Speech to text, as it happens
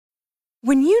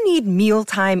When you need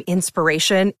mealtime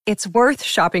inspiration, it's worth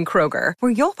shopping Kroger,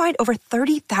 where you'll find over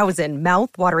 30,000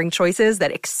 mouth-watering choices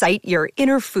that excite your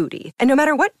inner foodie. And no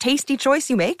matter what tasty choice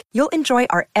you make, you'll enjoy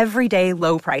our everyday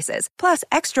low prices, plus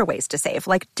extra ways to save,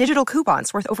 like digital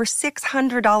coupons worth over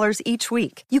 $600 each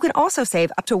week. You can also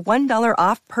save up to $1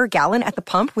 off per gallon at the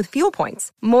pump with fuel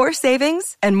points. More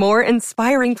savings and more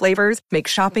inspiring flavors make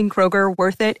shopping Kroger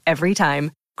worth it every time.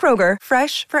 Kroger,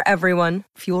 fresh for everyone.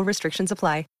 Fuel restrictions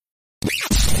apply.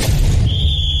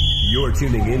 You're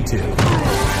tuning into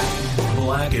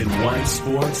Black and White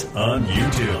Sports on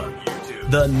YouTube.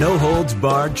 The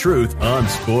no-holds-barred truth on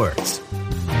sports.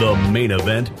 The main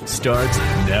event starts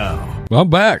now. I'm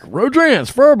back.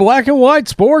 Rodrance for Black and White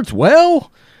Sports.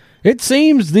 Well, it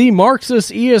seems the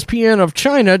Marxist ESPN of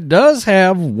China does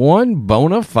have one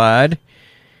bona fide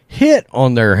hit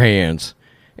on their hands.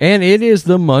 And it is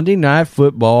the Monday Night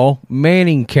Football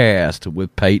Manning cast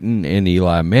with Peyton and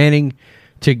Eli Manning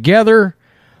together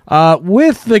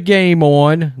with the game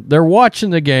on. They're watching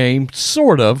the game,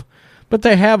 sort of, but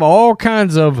they have all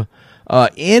kinds of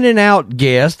in and out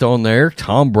guests on there.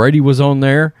 Tom Brady was on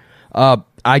there.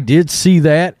 I did see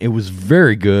that. It was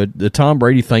very good. The Tom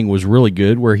Brady thing was really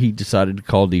good, where he decided to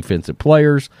call defensive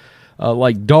players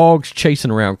like dogs chasing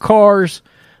around cars.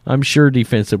 I'm sure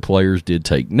defensive players did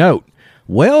take note.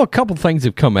 Well, a couple things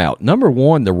have come out. Number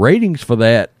one, the ratings for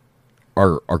that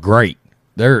are great.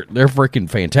 They're freaking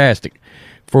fantastic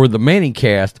for the Manning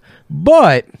cast.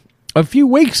 But a few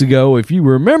weeks ago, if you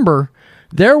remember,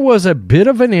 there was a bit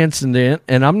of an incident,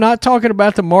 and I'm not talking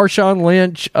about the Marshawn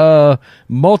Lynch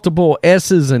multiple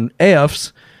S's and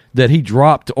F's that he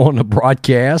dropped on the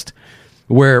broadcast,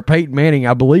 where Peyton Manning,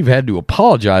 I believe, had to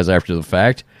apologize after the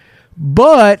fact.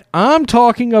 But I'm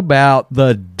talking about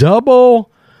the double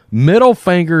middle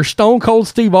finger, Stone Cold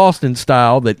Steve Austin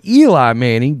style, that Eli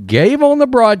Manning gave on the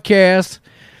broadcast,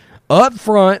 up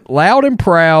front, loud and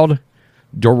proud,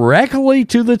 directly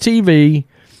to the TV.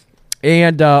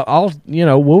 And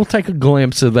we'll take a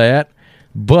glimpse of that.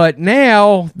 But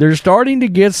now they're starting to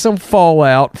get some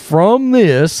fallout from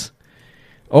this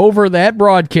over that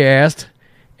broadcast.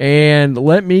 And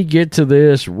let me get to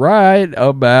this right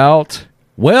about.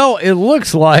 Well, it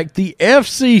looks like the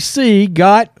FCC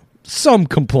got some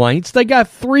complaints. They got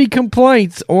 3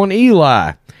 complaints on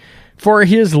Eli for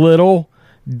his little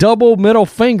double middle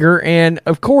finger. And,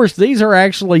 of course, these are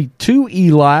actually to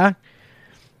Eli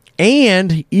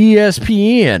and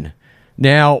ESPN.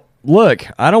 Now, look,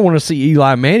 I don't want to see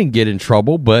Eli Manning get in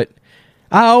trouble, but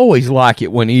I always like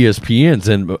it when ESPN's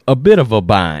in a bit of a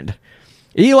bind.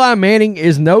 Eli Manning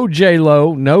is no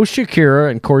J-Lo, no Shakira.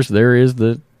 And, of course, there is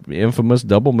the infamous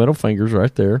double middle fingers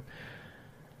right there.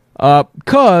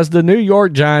 Because the New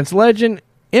York Giants legend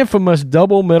infamous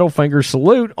double middle finger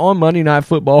salute on Monday Night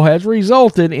Football has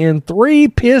resulted in 3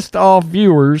 pissed off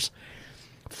viewers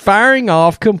firing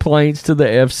off complaints to the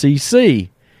FCC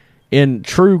in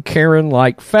true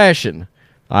Karen-like fashion.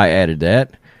 I added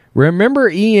that. Remember,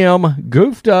 EM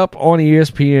goofed up on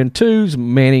ESPN2's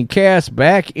Manning cast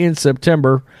back in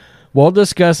September while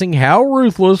discussing how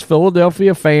ruthless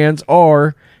Philadelphia fans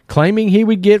are, claiming he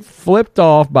would get flipped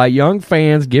off by young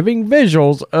fans giving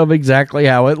visuals of exactly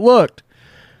how it looked.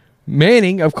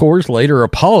 Manning, of course, later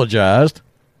apologized,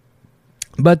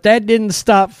 but that didn't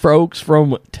stop folks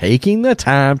from taking the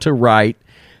time to write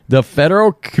the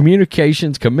Federal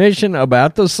Communications Commission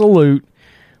about the salute,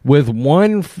 with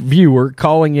one viewer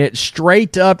calling it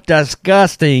straight up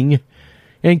disgusting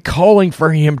and calling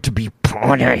for him to be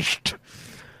punished.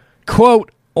 Quote,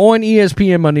 on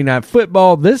ESPN Monday Night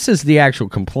Football, this is the actual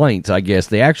complaints, I guess,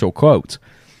 the actual quotes.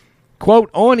 Quote,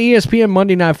 on ESPN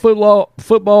Monday Night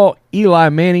Football, Eli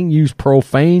Manning used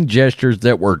profane gestures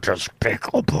that were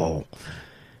despicable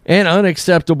and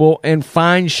unacceptable, and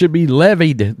fines should be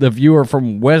levied, the viewer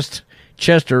from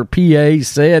Westchester, PA,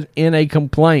 said in a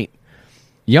complaint.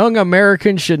 Young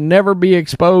Americans should never be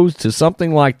exposed to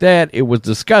something like that. It was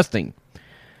disgusting.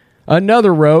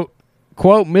 Another wrote,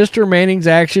 quote, Mr. Manning's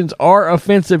actions are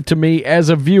offensive to me as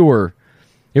a viewer.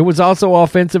 It was also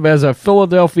offensive as a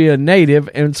Philadelphia native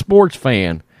and sports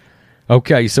fan.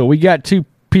 Okay, so we got 2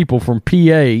 people from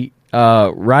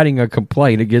PA writing a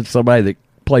complaint against somebody that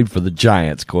played for the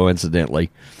Giants, coincidentally.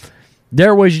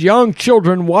 There was young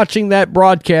children watching that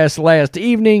broadcast last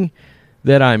evening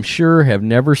that I'm sure have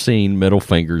never seen middle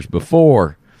fingers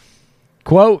before.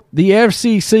 Quote, the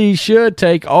FCC should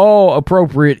take all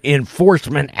appropriate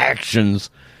enforcement actions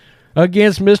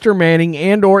against Mr. Manning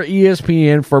and or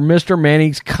ESPN for Mr.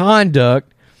 Manning's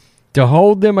conduct, to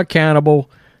hold them accountable,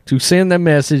 to send the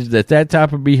message that that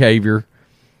type of behavior,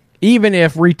 even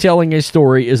if retelling a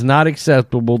story is not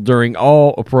acceptable during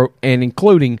all and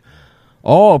including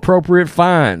all appropriate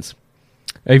fines.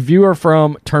 A viewer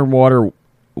from Turnwater,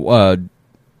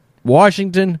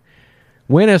 Washington,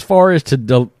 went as far as to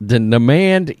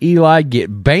demand Eli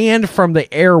get banned from the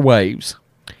airwaves.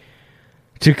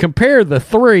 To compare, the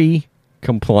 3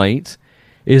 complaints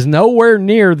is nowhere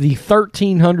near the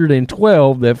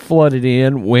 1,312 that flooded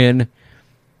in when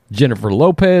Jennifer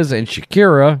Lopez and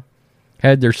Shakira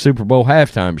had their Super Bowl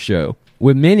halftime show,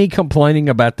 with many complaining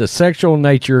about the sexual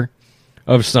nature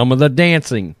of some of the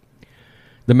dancing.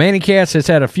 The Mannycast has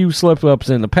had a few slip-ups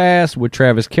in the past, with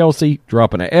Travis Kelce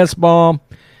dropping an S-bomb,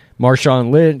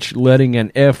 Marshawn Lynch letting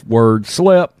an F-word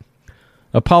slip.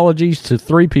 Apologies to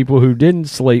 3 people who didn't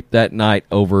sleep that night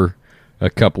over a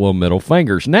couple of middle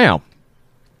fingers. Now,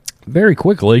 very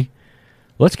quickly,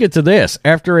 let's get to this.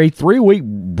 After a 3-week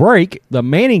break, the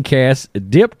Manningcast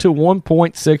dipped to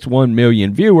 1.61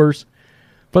 million viewers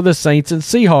for the Saints and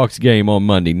Seahawks game on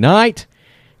Monday night.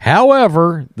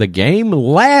 However, the game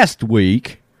last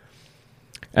week,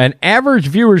 an average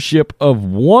viewership of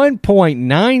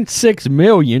 1.96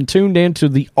 million tuned into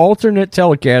the alternate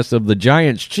telecast of the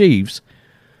Giants-Chiefs,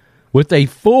 with a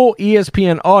full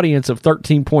ESPN audience of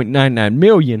 13.99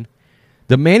 million.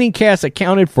 The Manningcast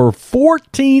accounted for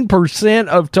 14%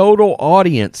 of total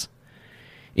audience.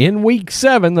 In Week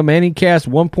 7, the Manningcast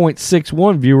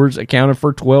 1.61 viewers accounted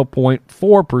for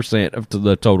 12.4% of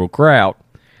the total crowd.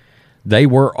 They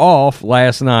were off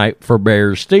last night for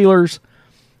Bears-Steelers,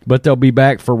 but they'll be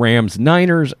back for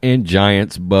Rams-Niners and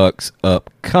Giants-Bucks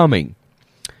upcoming.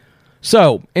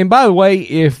 So, and by the way,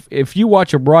 if you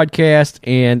watch a broadcast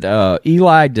and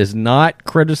Eli does not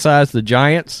criticize the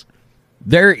Giants,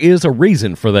 there is a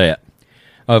reason for that.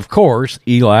 Of course,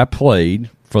 Eli played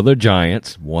for the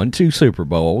Giants, won 2 Super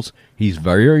Bowls. He's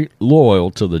very loyal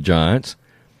to the Giants,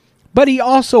 but he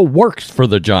also works for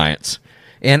the Giants.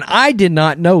 And I did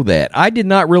not know that. I did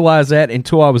not realize that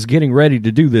until I was getting ready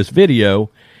to do this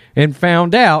video and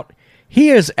found out he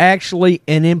is actually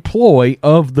an employee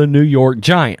of the New York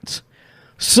Giants.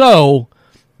 So,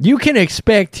 you can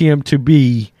expect him to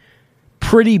be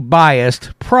pretty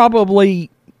biased,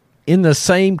 probably in the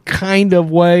same kind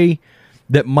of way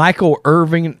that Michael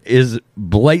Irvin is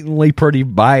blatantly pretty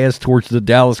biased towards the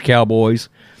Dallas Cowboys.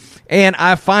 And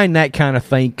I find that kind of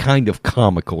thing kind of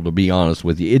comical, to be honest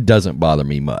with you. It doesn't bother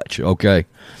me much, okay?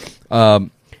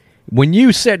 When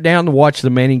you sit down to watch the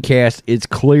Manningcast, it's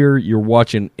clear you're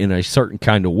watching in a certain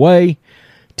kind of way.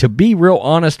 To be real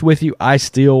honest with you, I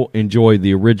still enjoy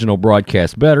the original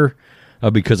broadcast better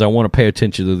because I want to pay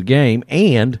attention to the game,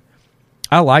 and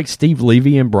I like Steve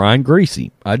Levy and Brian Griese.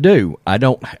 I do.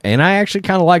 And I actually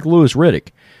kind of like Louis Riddick.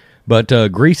 But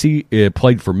Griese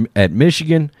played at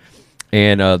Michigan,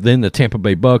 and then the Tampa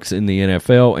Bay Bucks in the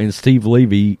NFL, and Steve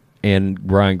Levy and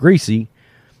Brian Griese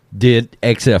did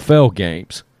XFL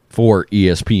games for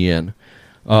ESPN.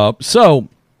 So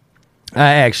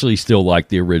I actually still like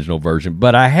the original version,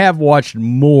 but I have watched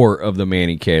more of the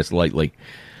Manningcast lately.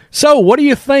 So what do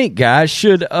you think, guys?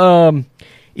 Should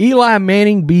Eli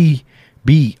Manning be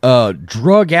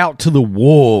drug out to the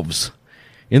wolves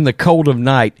in the cold of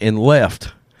night and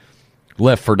left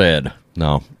for dead?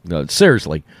 No,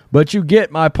 seriously. But you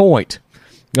get my point.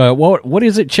 What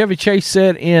is it Chevy Chase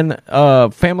said in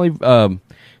Family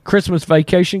Christmas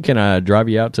Vacation? Can I drive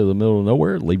you out to the middle of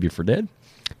nowhere, leave you for dead?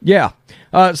 Yeah.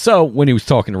 So when he was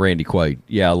talking to Randy Quaid,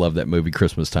 yeah, I love that movie.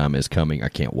 Christmas Time is coming. I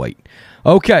can't wait.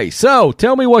 Okay, so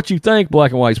tell me what you think, black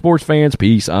and white sports fans.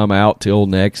 Peace. I'm out. Till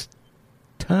next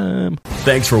time.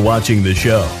 Thanks for watching the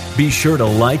show. Be sure to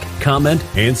like, comment,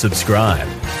 and subscribe.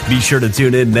 Be sure to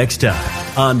tune in next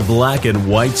time on Black and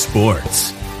White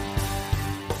Sports.